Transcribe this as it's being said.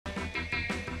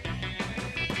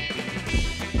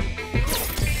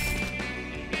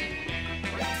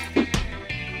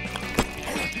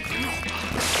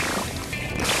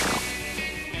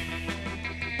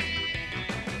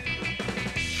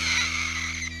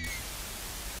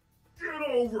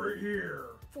over here.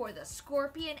 For the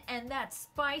Scorpion and that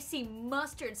spicy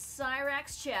mustard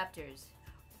Cyrax chapters.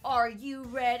 Are you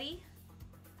ready?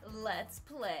 Let's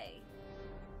play.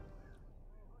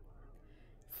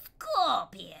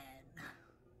 Scorpion.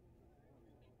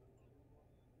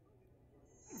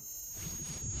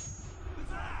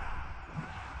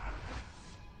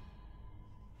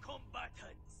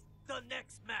 Combatants, the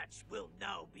next match will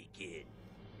now begin.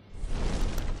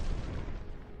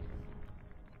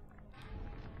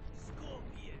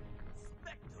 Scorpion,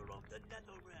 Spectre of the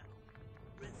Netherrealm,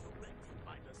 resurrected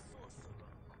by the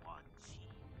sorcerer Quan Chi.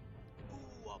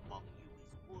 Who among you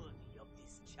is worthy of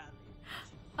this challenge?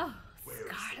 Oh, Where is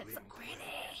Scarlet's the so Lin pretty.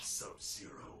 Kuei,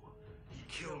 Sub-Zero? He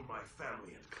killed my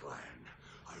family and clan.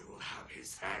 I will have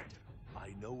his head.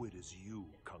 I know it is you,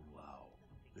 Kung Lao.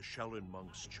 The Shaolin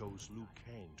monks chose Liu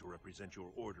Kang to represent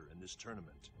your order in this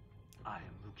tournament. I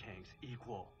am Liu Kang's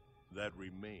equal. That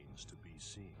remains to be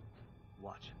seen.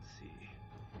 Watch and see.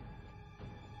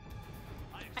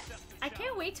 I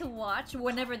can't wait to watch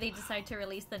whenever they decide to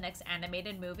release the next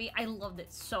animated movie. I loved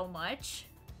it so much.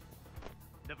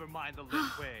 Never mind the Lin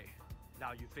Kuei.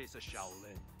 Now you face a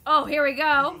Shaolin. Oh, here we You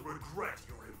go. will regret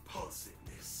your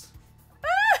impulsiveness.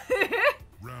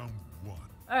 Round 1.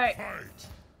 All right. Fight.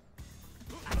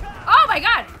 Oh my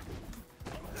god.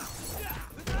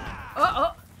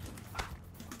 Oh.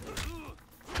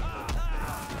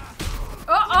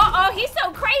 Oh, he's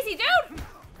so crazy, dude.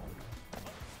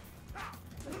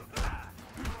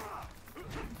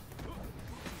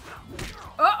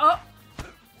 Oh.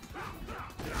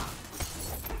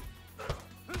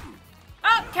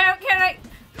 Oh, can I?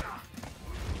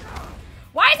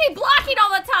 Why is he blocking all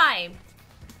the time?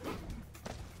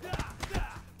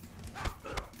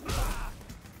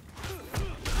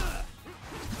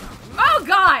 Oh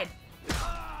god!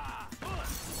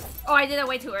 Oh, I did it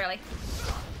way too early.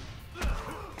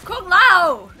 Kung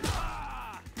Lao!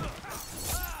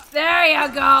 There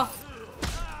you go.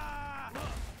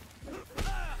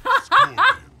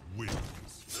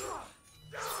 Wins.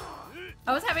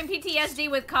 I was having PTSD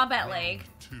with combat leg.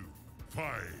 2.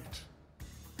 Fight.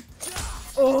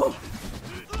 Oh!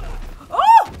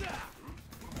 Oh!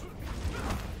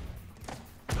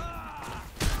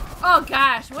 Oh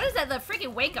gosh, what is that? The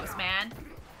freaking wake-ups, man.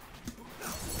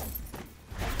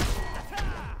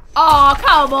 Oh,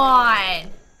 come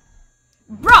on!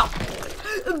 Bro!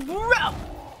 Bro!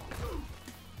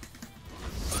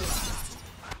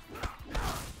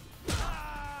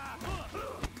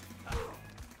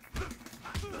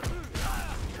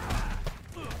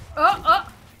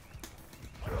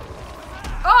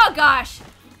 Oh gosh!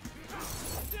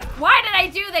 Why did I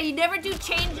do that? You never do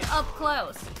change up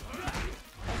close.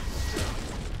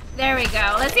 There we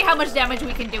go. Let's see how much damage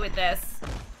we can do with this.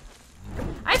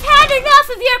 I've had enough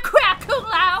of your crap, Kung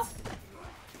Lao!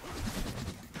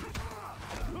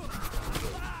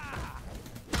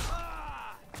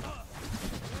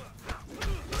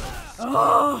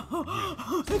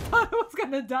 Oh! I thought I was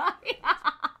gonna die.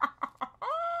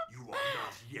 You are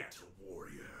not yet a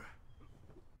warrior.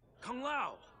 Kung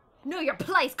Lao! Know your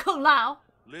place, Kung Lao!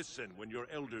 Listen when your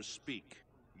elders speak.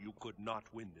 You could not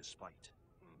win this fight.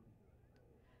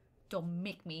 Don't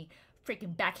make me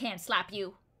freaking backhand slap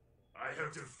you. I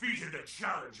have defeated the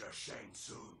challenger, Shang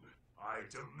Tsung. I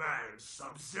demand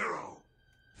Sub-Zero.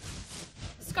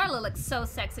 Scarlet looks so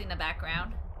sexy in the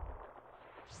background.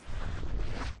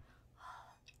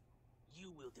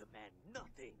 You will demand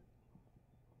nothing.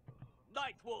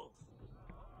 Nightwolf!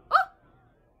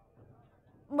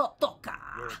 Motoka!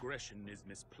 Your aggression is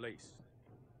misplaced.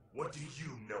 What do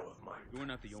you know of my You are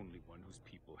not the only one whose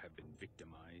people have been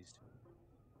victimized.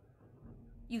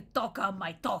 You toka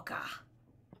my toka.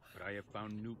 But I have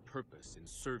found new purpose in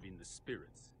serving the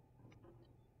spirits.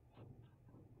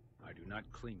 I do not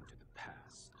cling to the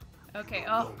past. Okay, You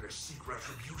no longer seek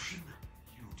retribution.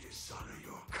 You dishonor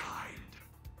your kind.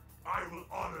 I will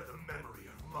honor the memory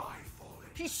of my fallen.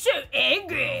 He's so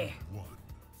angry. Round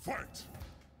 1. Fight.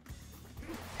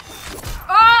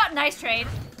 Oh, nice trade.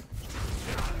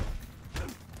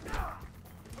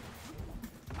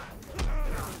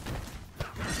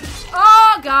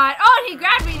 Oh god. Oh, he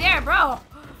grabbed me there, bro.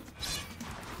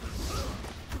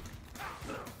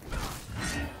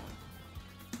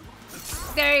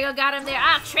 There you go, got him there.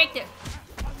 I tricked him.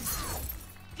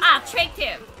 I tricked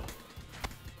him.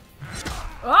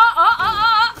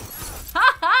 Oh.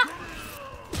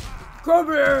 Come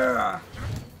here.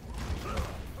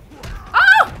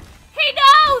 Oh, he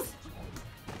knows.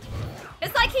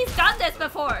 It's like he's done this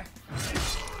before.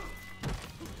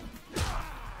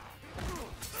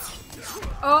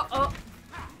 Oh.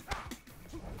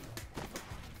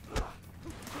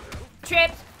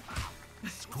 Tripped.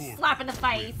 slap in the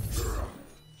face.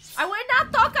 I will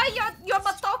not talk your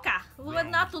matoka. We will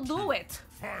not do it.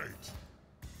 Fight.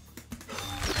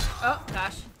 Oh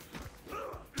gosh.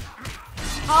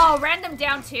 Oh, ran them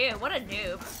down too. What a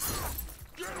noob.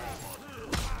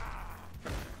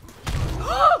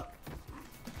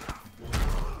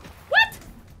 What?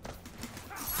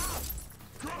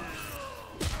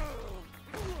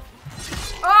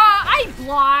 Oh, I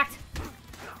blocked.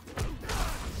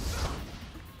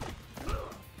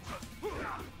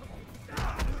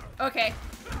 Okay.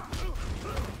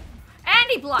 And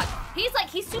he blocked.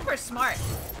 He's super smart.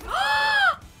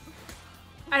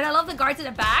 And I love the guards in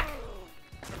the back.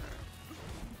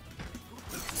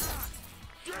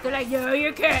 They're like, no,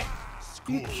 you can't.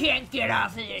 You can't get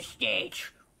off of this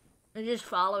stage. They're just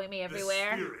following me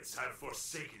everywhere. The spirits have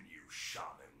forsaken you, shaman.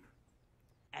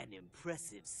 An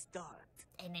impressive start.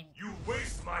 You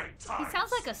waste my time. He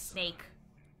sounds like a snake.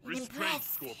 Restraint,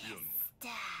 Scorpion.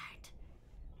 Start.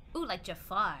 Ooh, like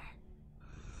Jafar.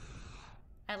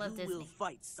 I love You Disney. will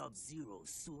fight Sub-Zero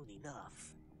soon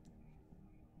enough.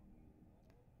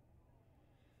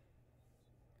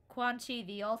 Quan Chi,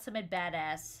 the ultimate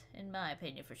badass, in my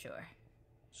opinion, for sure.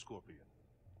 Scorpion,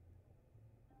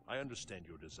 I understand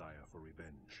your desire for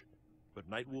revenge, but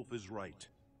Nightwolf is right.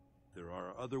 There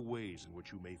are other ways in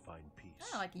which you may find peace. I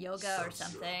don't know, like yoga or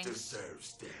Sub-Zero something.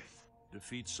 deserves death.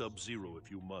 Defeat Sub-Zero if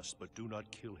you must, but do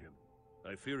not kill him.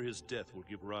 I fear his death will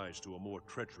give rise to a more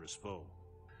treacherous foe.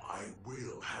 I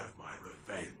will have my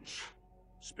revenge.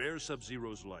 Spare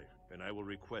Sub-Zero's life, and I will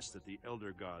request that the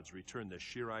Elder Gods return the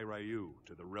Shirai Ryu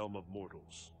to the realm of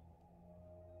mortals.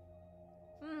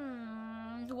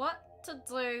 What to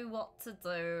do, what to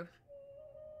do.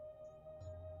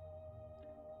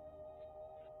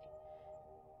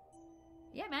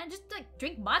 Yeah, man, just like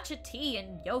drink matcha tea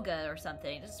and yoga or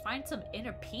something. Just find some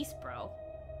inner peace, bro.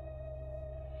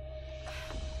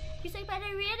 He's like, but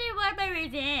I really want my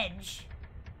revenge.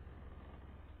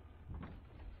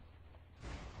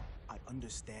 I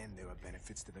understand there are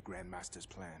benefits to the Grandmaster's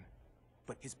plan,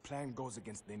 but his plan goes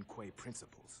against Lin Kuei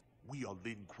principles. We are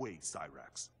Lin Kuei,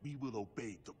 Cyrax. We will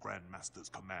obey the Grandmaster's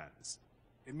commands.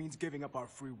 It means giving up our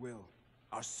free will,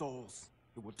 our souls.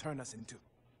 It will turn us into...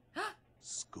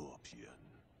 Scorpion.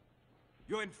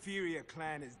 Your inferior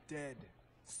clan is dead.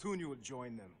 Soon you will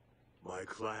join them. My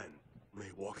clan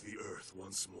may walk the earth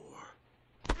once more.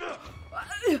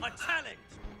 A challenge!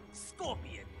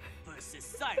 Scorpion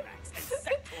versus Cyrax and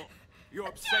Sector. Your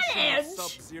obsession with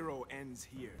Sub-Zero ends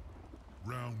here.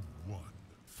 Round 1.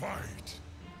 Fight.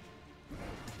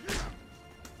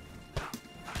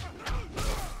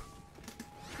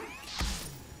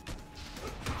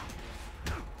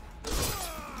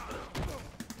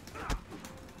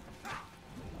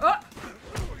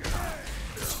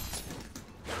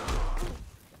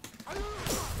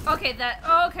 Okay,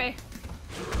 okay.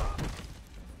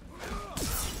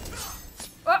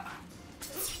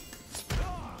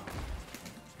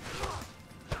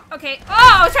 Okay. Oh,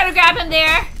 I was trying to grab him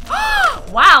there.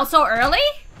 Wow, so early?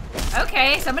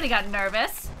 Okay, somebody got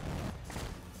nervous.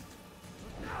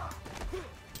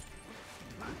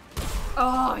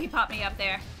 Oh, he popped me up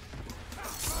there.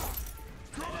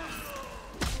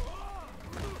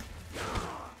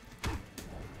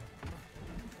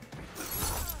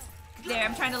 There,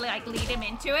 I'm trying to like lead him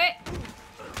into it.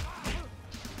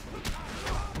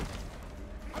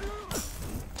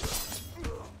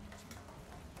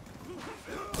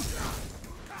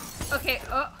 Okay,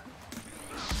 oh.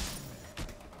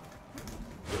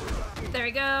 There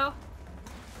we go.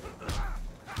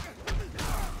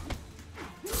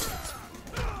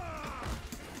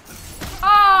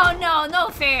 Oh no, no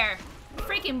fair.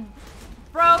 Freaking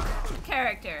broke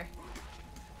character.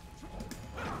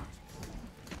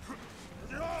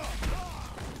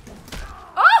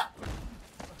 Oh!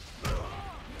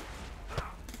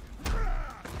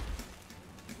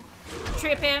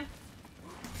 Trip him.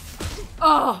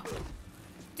 Oh,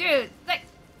 dude, like,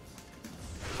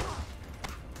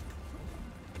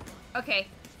 okay.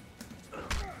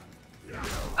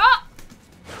 Oh!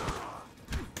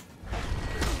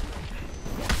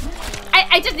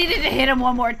 I just needed to hit him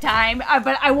one more time,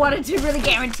 but I wanted to really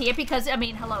guarantee it because, I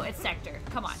mean, hello, it's Sector.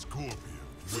 Come on. Scorpion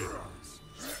wins.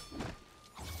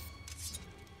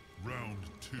 Round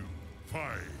 2.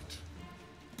 Fight.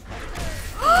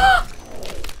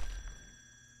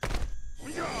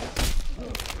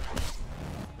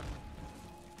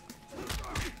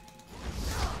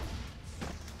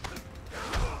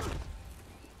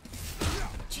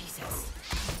 Jesus.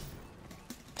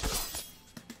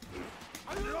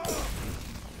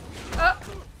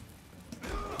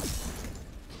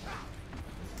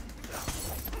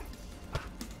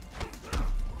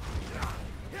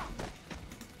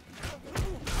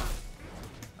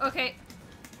 Okay.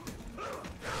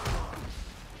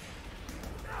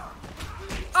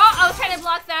 Oh, I was trying to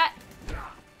block that.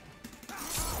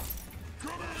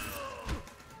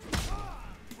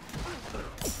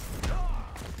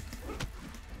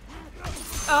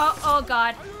 Oh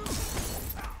god.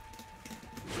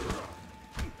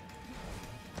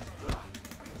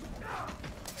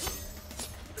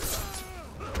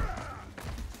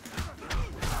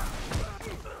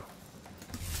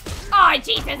 Oh,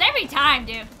 Jesus, every time,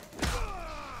 dude.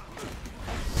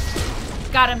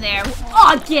 Got him there.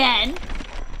 Again.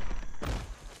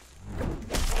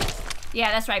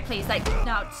 Yeah, that's right, please. Like,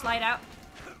 no, slide out.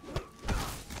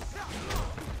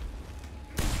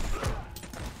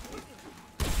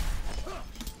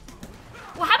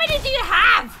 Well, how many do you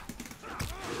have?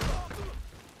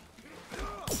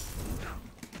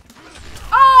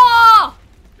 Oh!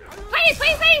 Please,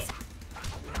 please, please!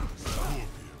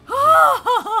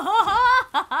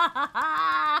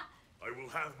 I will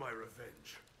have my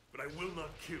revenge, but I will not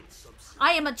kill Sub-Zero.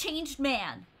 I am a changed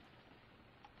man.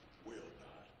 Will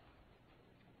not.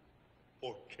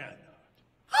 Or cannot.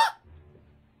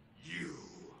 You.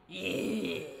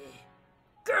 Yeah.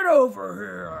 Get over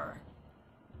here.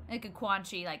 Like a Quan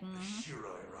Chi, like, Shirai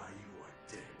Ryu are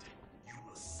dead. You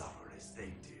will suffer as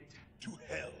they did. To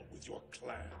hell with your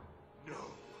clan.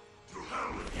 No. To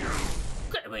hell with you.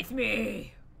 Get with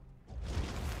me.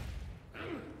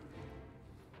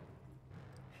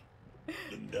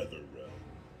 The Nether Realm.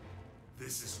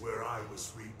 This is where I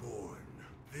was reborn.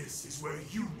 This is where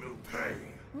you will pay.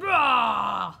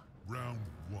 Rah! Round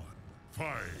 1.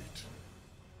 Fight.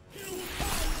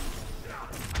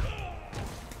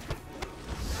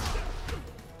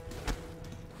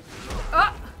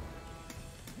 Oh!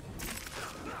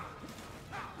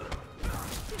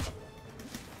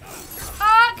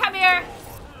 Oh, come here!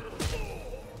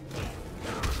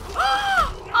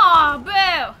 Oh,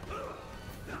 boo!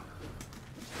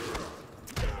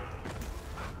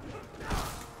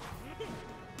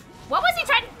 What was he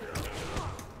trying?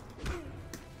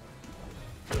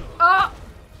 Oh!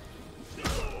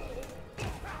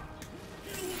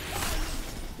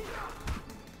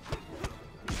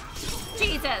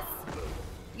 Jesus!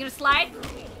 You gonna slide?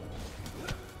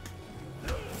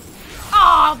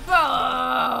 Oh,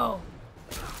 boo!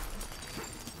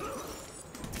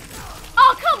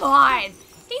 Oh, come on!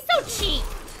 He's so cheap!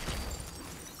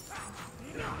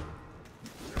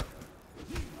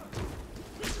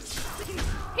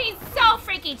 He's so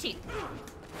freaking cheap!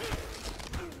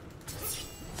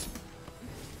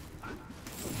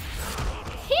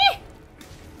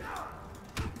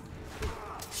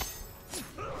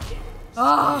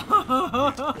 Oh!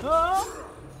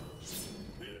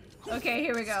 Okay,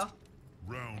 here we go.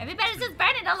 Everybody's just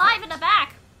burning alive in the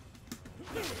back.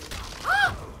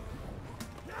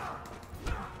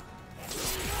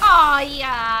 Oh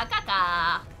yeah,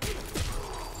 caca.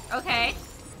 Okay.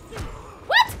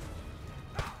 What?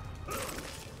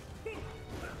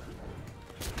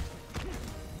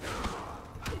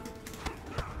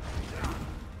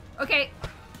 Okay.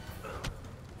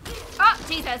 Oh,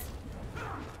 Jesus.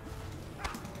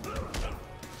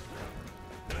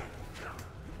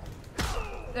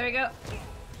 There we go.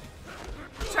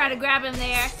 Try to grab him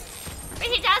there. But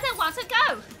he doesn't want to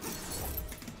go.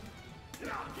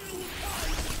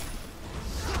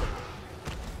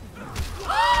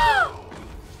 Oh,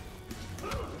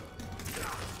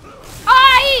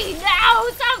 no!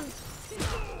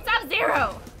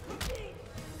 Sub-Zero!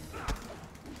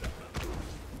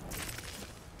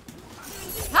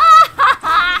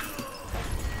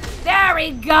 There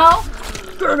we go!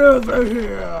 Get over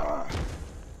here!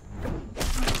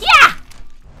 Yeah!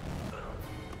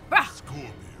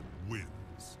 Scorpion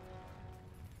wins.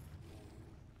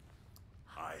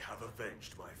 I have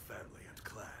avenged my family and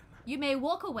clan. You may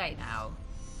walk away now.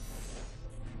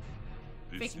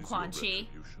 This Freaking is Quan your Chi.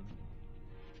 retribution.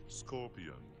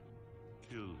 Scorpion,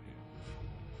 kill him.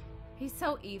 He's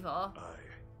so evil.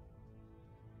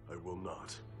 I will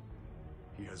not.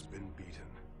 He has been beaten.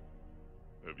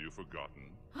 Have you forgotten?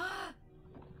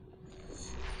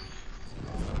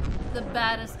 The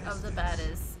baddest of the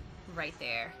baddest. Right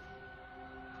there.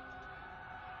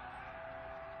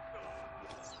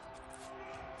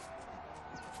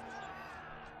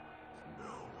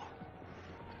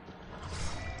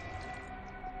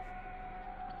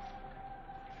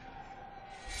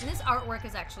 And this artwork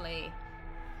is actually,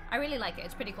 I really like it.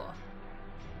 It's pretty cool.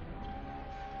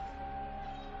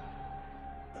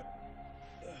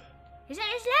 He said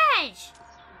it's Slash!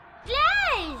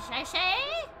 Slash, I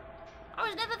say! I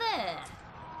was never there.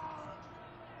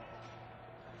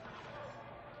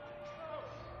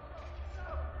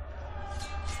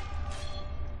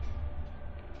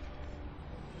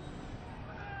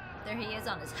 There he is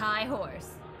on his high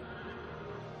horse.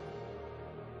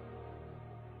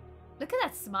 Look at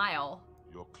that smile.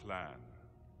 Your clan,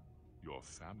 your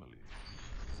family.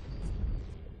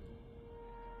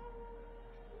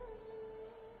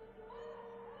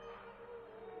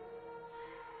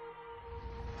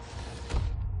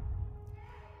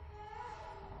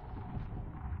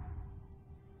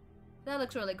 That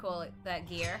looks really cool, that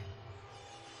gear.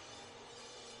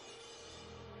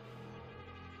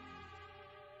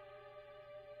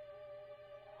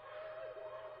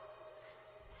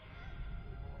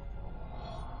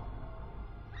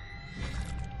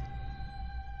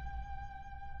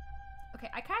 Okay,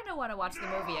 I kind of want to watch the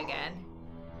movie again.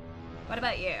 What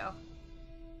about you?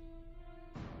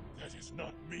 That is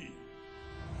not me.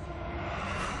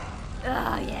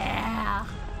 Oh, yeah.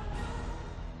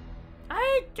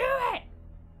 I do it!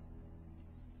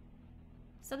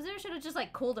 Sub-Zero should have just,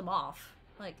 like, cooled him off.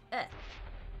 Like, eh.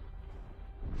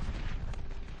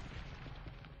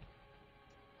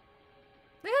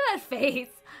 Look at that face.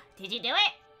 Did you do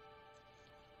it?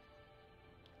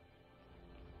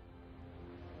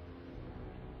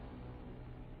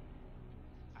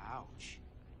 Ouch.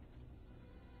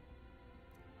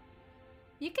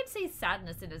 You can see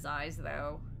sadness in his eyes,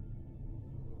 though.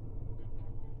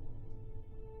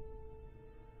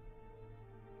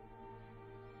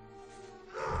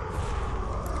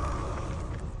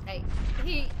 Hey,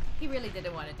 he really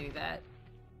didn't want to do that.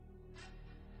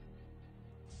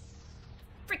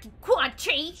 Freaking Quan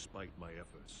Chi! Despite my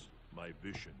efforts, my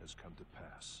vision has come to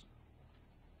pass.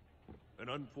 An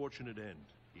unfortunate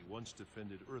end. He once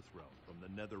defended Earthrealm from the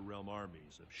Netherrealm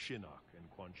armies of Shinnok and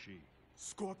Quan Chi.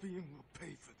 Scorpion will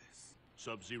pay for this.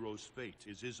 Sub-Zero's fate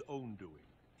is his own doing.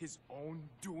 His own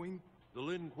doing? The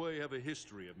Lin Kuei have a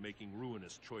history of making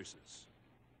ruinous choices.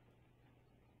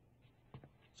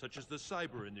 Such as the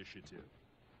Cyber Initiative.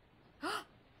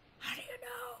 How do you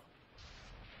know?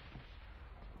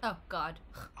 Oh, God.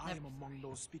 I am among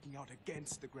those speaking out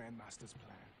against the Grandmaster's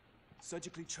plan.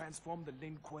 Surgically transform the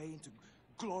Lin Kuei into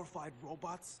glorified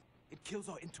robots? It kills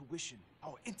our intuition,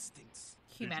 our instincts.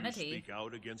 Humanity. Did you speak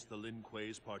out against the Lin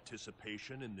Kuei's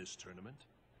participation in this tournament?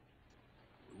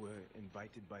 We were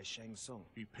invited by Shang Tsung.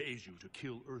 He pays you to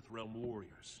kill Earthrealm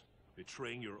warriors.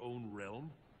 Betraying your own realm?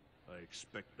 I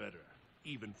expect better,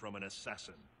 even from an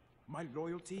assassin. My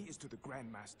loyalty is to the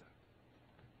Grandmaster.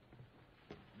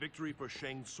 Victory for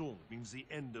Shang Tsung means the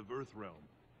end of Earthrealm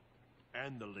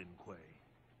and the Lin Kuei.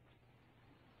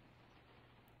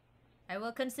 I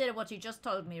will consider what you just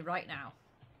told me right now.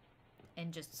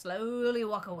 And just slowly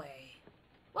walk away.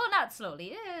 Well, not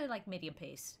slowly, like medium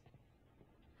pace.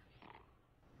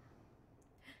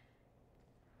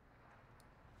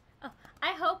 Oh,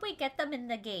 I hope we get them in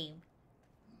the game.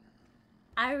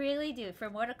 I really do, for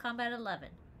Mortal Kombat 11.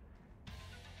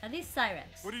 At least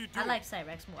Cyrax. What are you doing? I like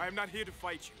Cyrax more. I am not here to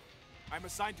fight you. I'm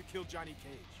assigned to kill Johnny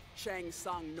Cage. Shang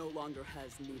Tsung no longer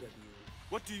has need of you.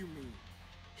 What do you mean?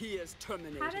 He is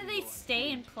terminated. How do they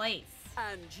stay in place?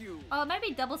 And you. Oh, it might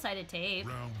be double-sided tape.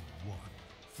 Round one.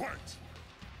 Fight!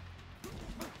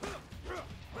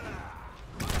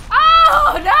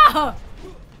 Oh, no!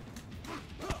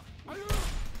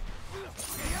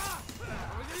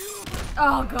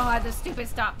 Oh, God, the stupid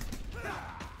stop.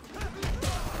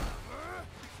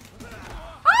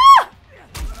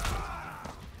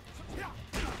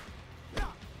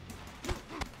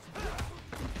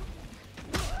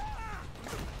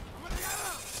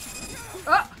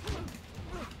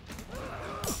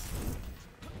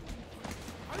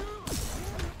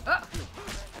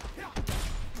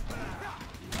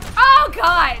 Oh,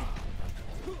 God!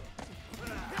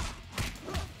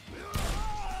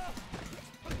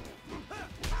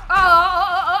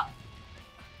 Oh!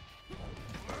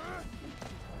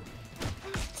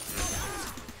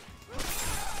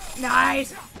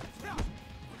 Nice!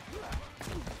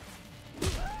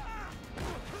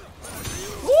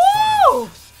 Woo!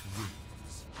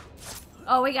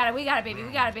 Oh, we got it, baby,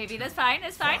 we got it, baby. That's fine,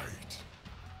 that's fine.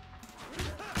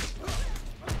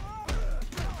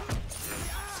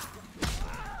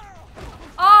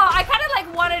 Oh, I kind of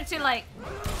like wanted to like.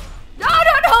 No!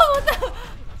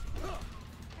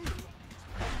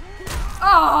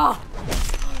 Oh!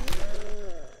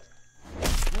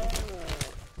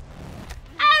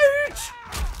 Ouch!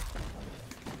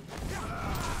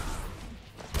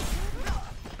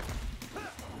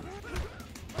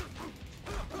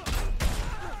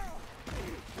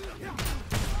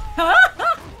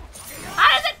 How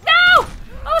does it? No!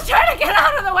 I was trying to get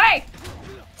out of the way.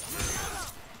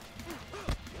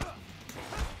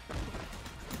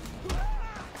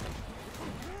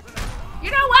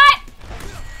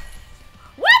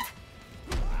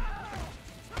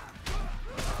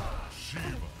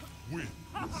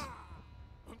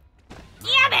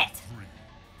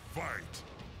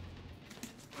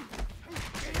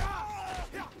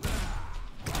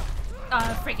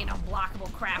 freaking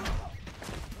unblockable crap.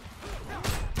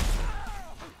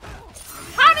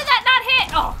 How did that not hit?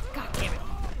 Oh, god damn it.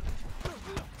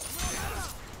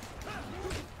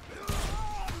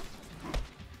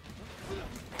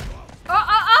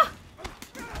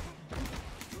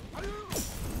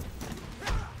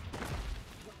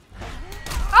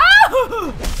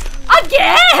 Oh!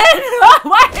 Again!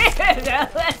 Wait!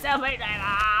 Somebody like,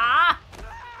 ah!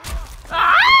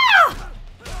 Ah!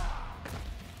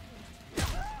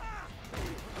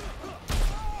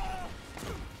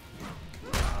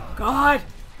 God!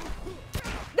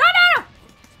 No, no, no!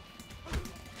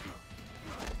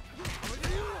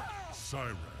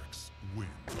 Cyrax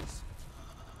wins.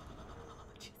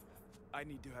 I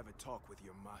need to have a talk with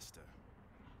your master.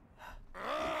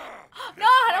 No,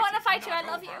 I don't want to fight you. I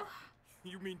love you.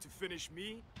 You mean to finish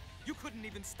me? You couldn't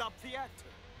even stop the actor.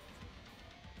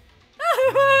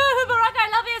 Baraka, I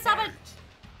love you so much.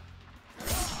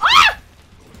 Ah!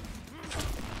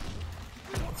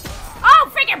 Oh,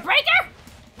 freaking breaker!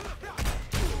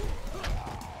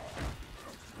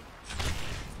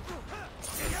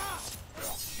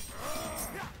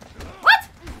 What?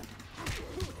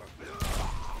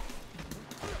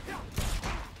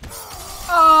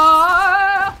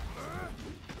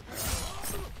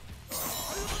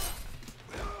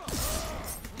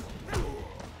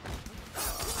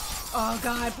 Oh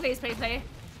god, please, please, please.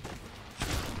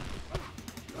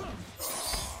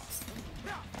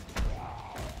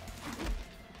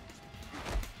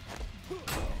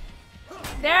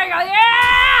 There you go,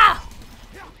 yeah!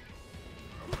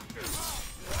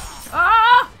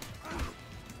 Oh!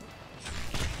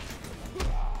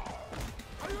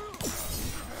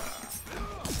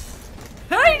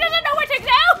 He doesn't know what to do!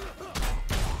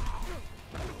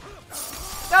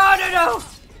 No, no, no!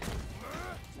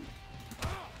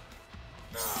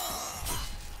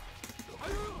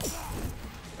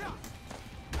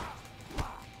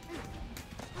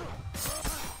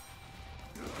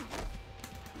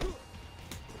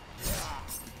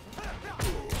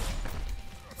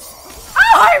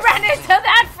 I ran into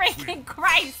that freaking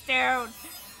Christ, dude!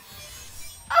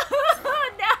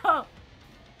 Oh, no!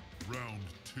 Round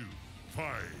 2,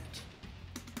 fight.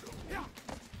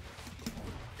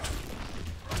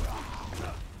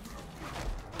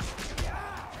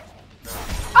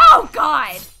 Oh,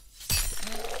 God!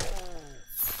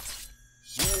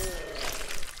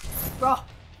 Bro.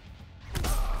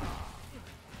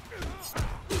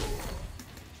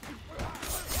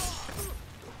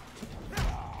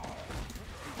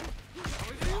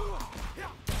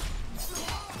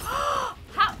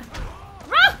 How?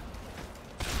 Bro!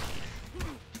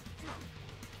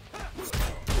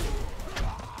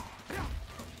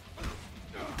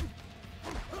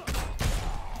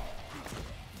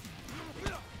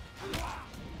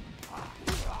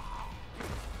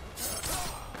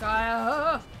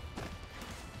 God.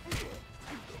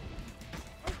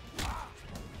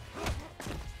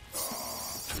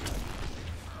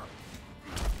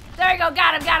 There you go,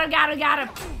 got him, got him, got him, got him.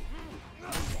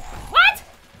 What?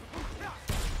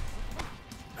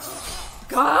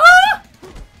 Go!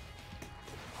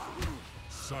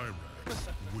 Cyrax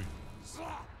wins.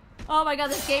 Oh my god,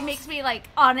 this game makes me like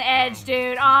on edge,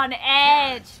 dude, on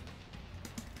edge.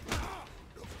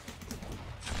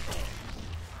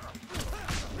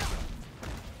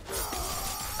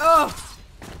 Oh.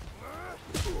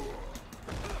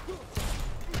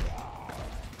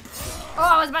 Oh,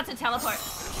 I was about to teleport.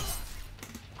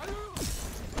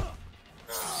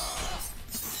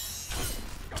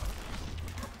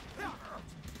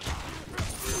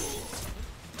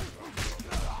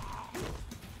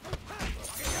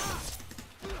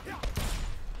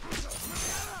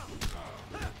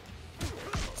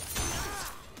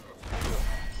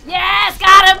 Yes,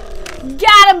 got him!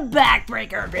 Got him,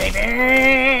 backbreaker,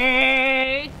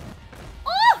 baby!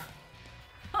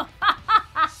 Ooh!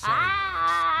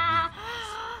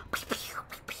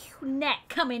 Net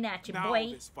coming at you, Now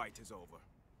boy. this fight is over.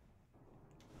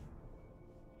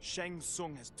 Shang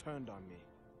Tsung has turned on me.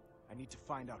 I need to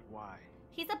find out why.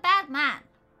 He's a bad man.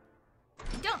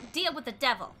 You don't deal with the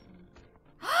devil.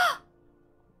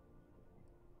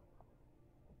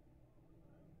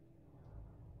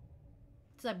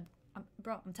 So,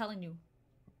 bro, I'm telling you.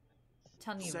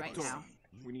 Right Sector, now.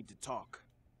 we need to talk.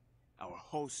 Our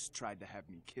host tried to have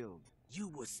me killed. You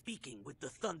were speaking with the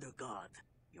Thunder God.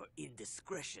 Your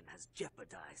indiscretion has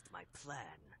jeopardized my plan.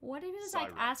 What if he was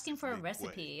like Cyrax asking for a midway.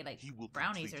 recipe, like He will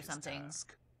brownies complete or his something?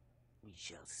 task. We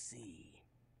shall see.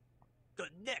 The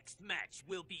next match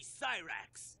will be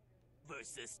Cyrax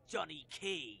versus Johnny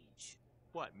Cage.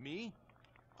 What, me?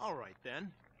 Alright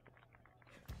then.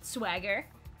 Swagger.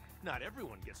 Not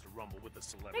everyone gets to rumble with a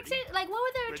celebrity. Like, what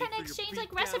were they Ready trying to for your exchange, like,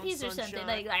 beatdown, recipes or something? sunshine?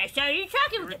 Like, I saw you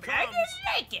talking Here with it the I comes. didn't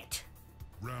like it.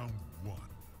 Round 1.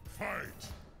 Fight!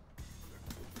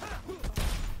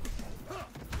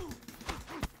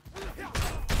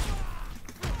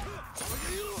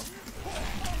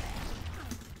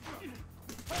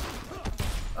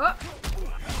 Oh.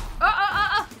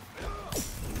 Oh.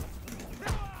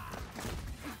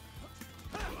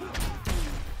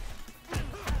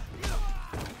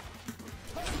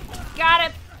 Got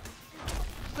him.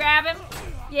 Grab him.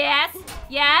 Yes.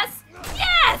 Yes.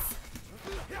 Yes.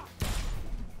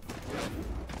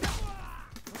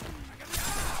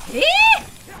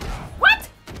 What?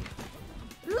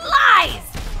 Lies.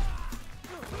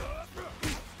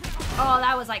 Oh,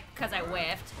 that was like because I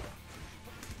whiffed.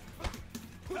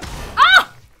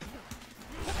 Oh!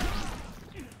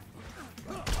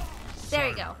 There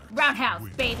you go. Roundhouse,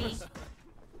 baby.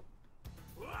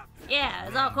 Yeah,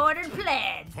 it's all quartered and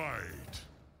planned. Fight!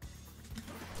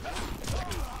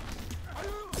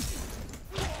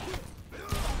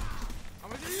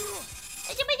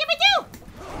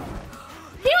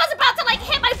 He was about to like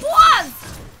hit my balls.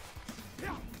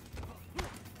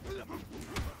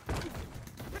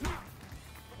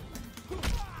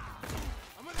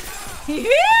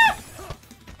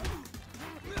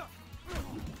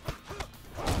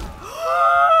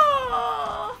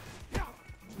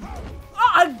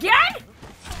 Oh, again?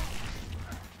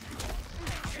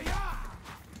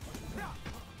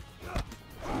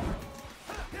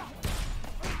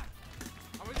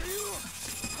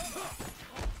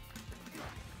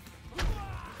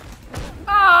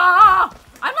 Oh,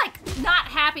 I'm like not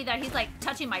happy that he's like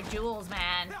touching my jewels,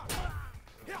 man.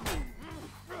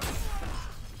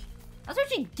 That's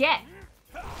what you get.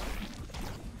 Oh,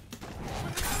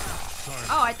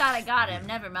 I thought I got him.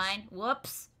 Never mind.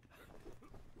 Whoops.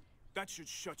 That should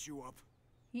shut you up.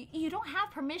 You don't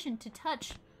have permission to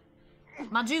touch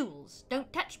my jewels.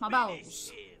 Don't touch my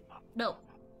balls. No.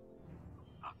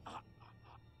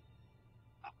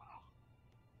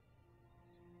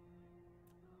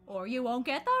 Or you won't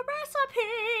get the recipe.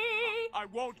 I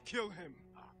won't kill him.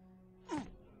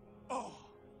 Oh.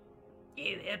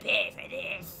 You will pay for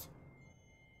this.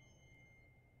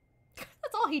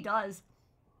 That's all he does.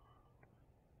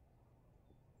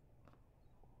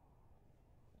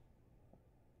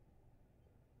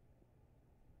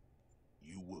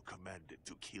 You were commanded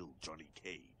to kill Johnny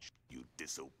Cage. You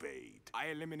disobeyed. I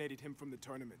eliminated him from the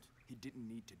tournament. He didn't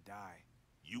need to die.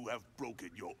 You have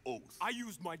broken your oath. I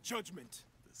used my judgment.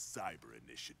 The Cyber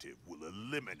Initiative will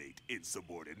eliminate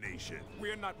insubordination.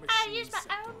 We're not machines. I used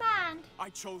my own mind. I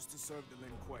chose to serve the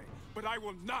Lin Kuei, but I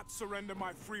will not surrender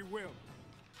my free will.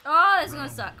 Oh, this is gonna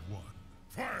suck. 1.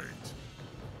 Fight!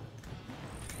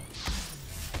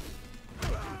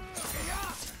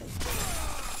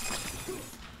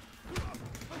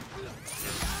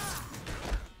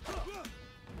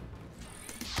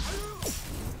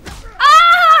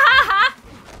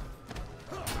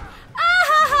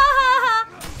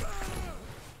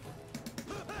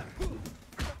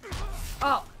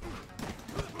 Oh.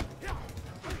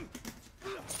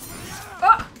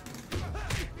 Oh.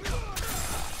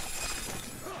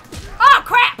 Oh,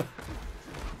 crap.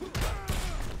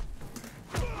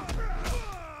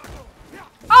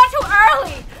 Oh, too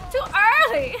early. Too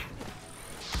early.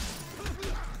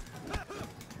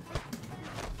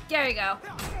 There you go.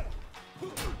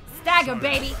 Stagger,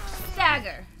 baby.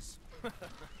 Stagger.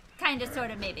 Kinda,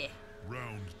 sorta, maybe.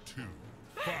 Round 2.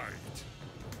 Fight!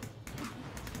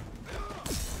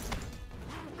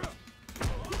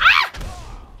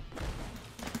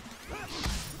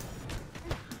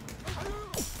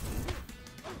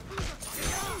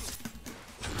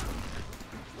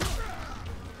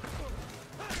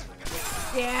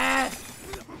 Yes.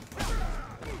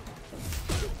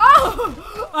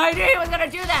 Oh! I knew he was gonna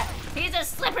do that. He's a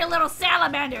slippery little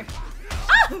salamander.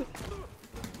 Oh!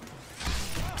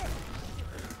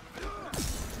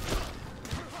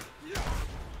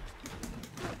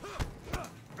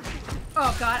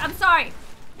 Oh God, I'm sorry.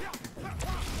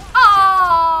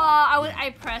 Oh,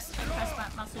 I pressed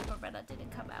my super, but it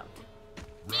didn't come out.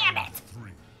 Damn it!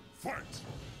 3. Fight!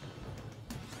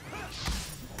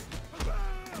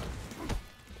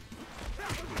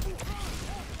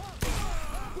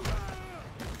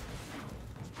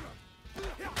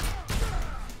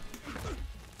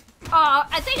 Oh,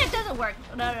 I think it doesn't work.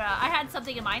 No. I had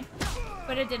something in mind,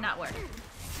 but it did not work.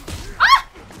 Ah!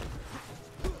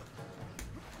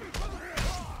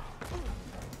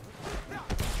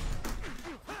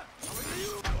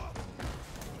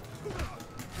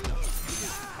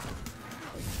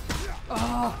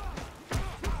 Oh.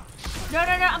 No.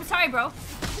 I'm sorry, bro.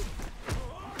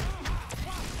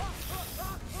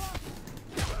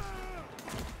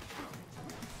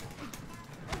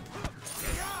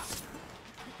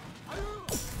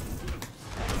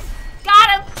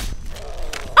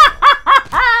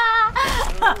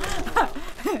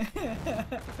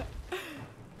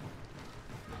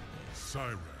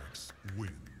 Cyrax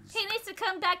wins. He needs to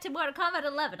come back to Mortal Kombat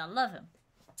 11. I love him.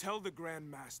 Tell the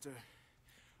Grandmaster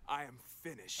I am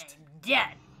finished.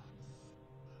 Dead.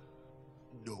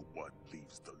 No one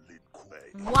leaves the Lin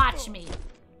Kuei. Watch me.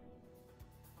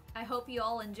 I hope you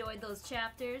all enjoyed those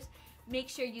chapters. Make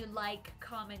sure you like,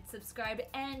 comment, subscribe,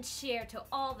 and share to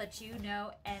all that you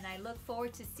know. And I look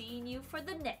forward to seeing you for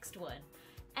the next one.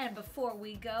 And before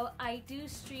we go, I do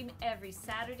stream every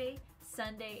Saturday,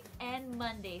 Sunday, and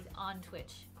Monday on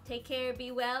Twitch. Take care,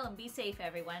 be well, and be safe,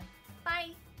 everyone.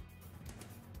 Bye.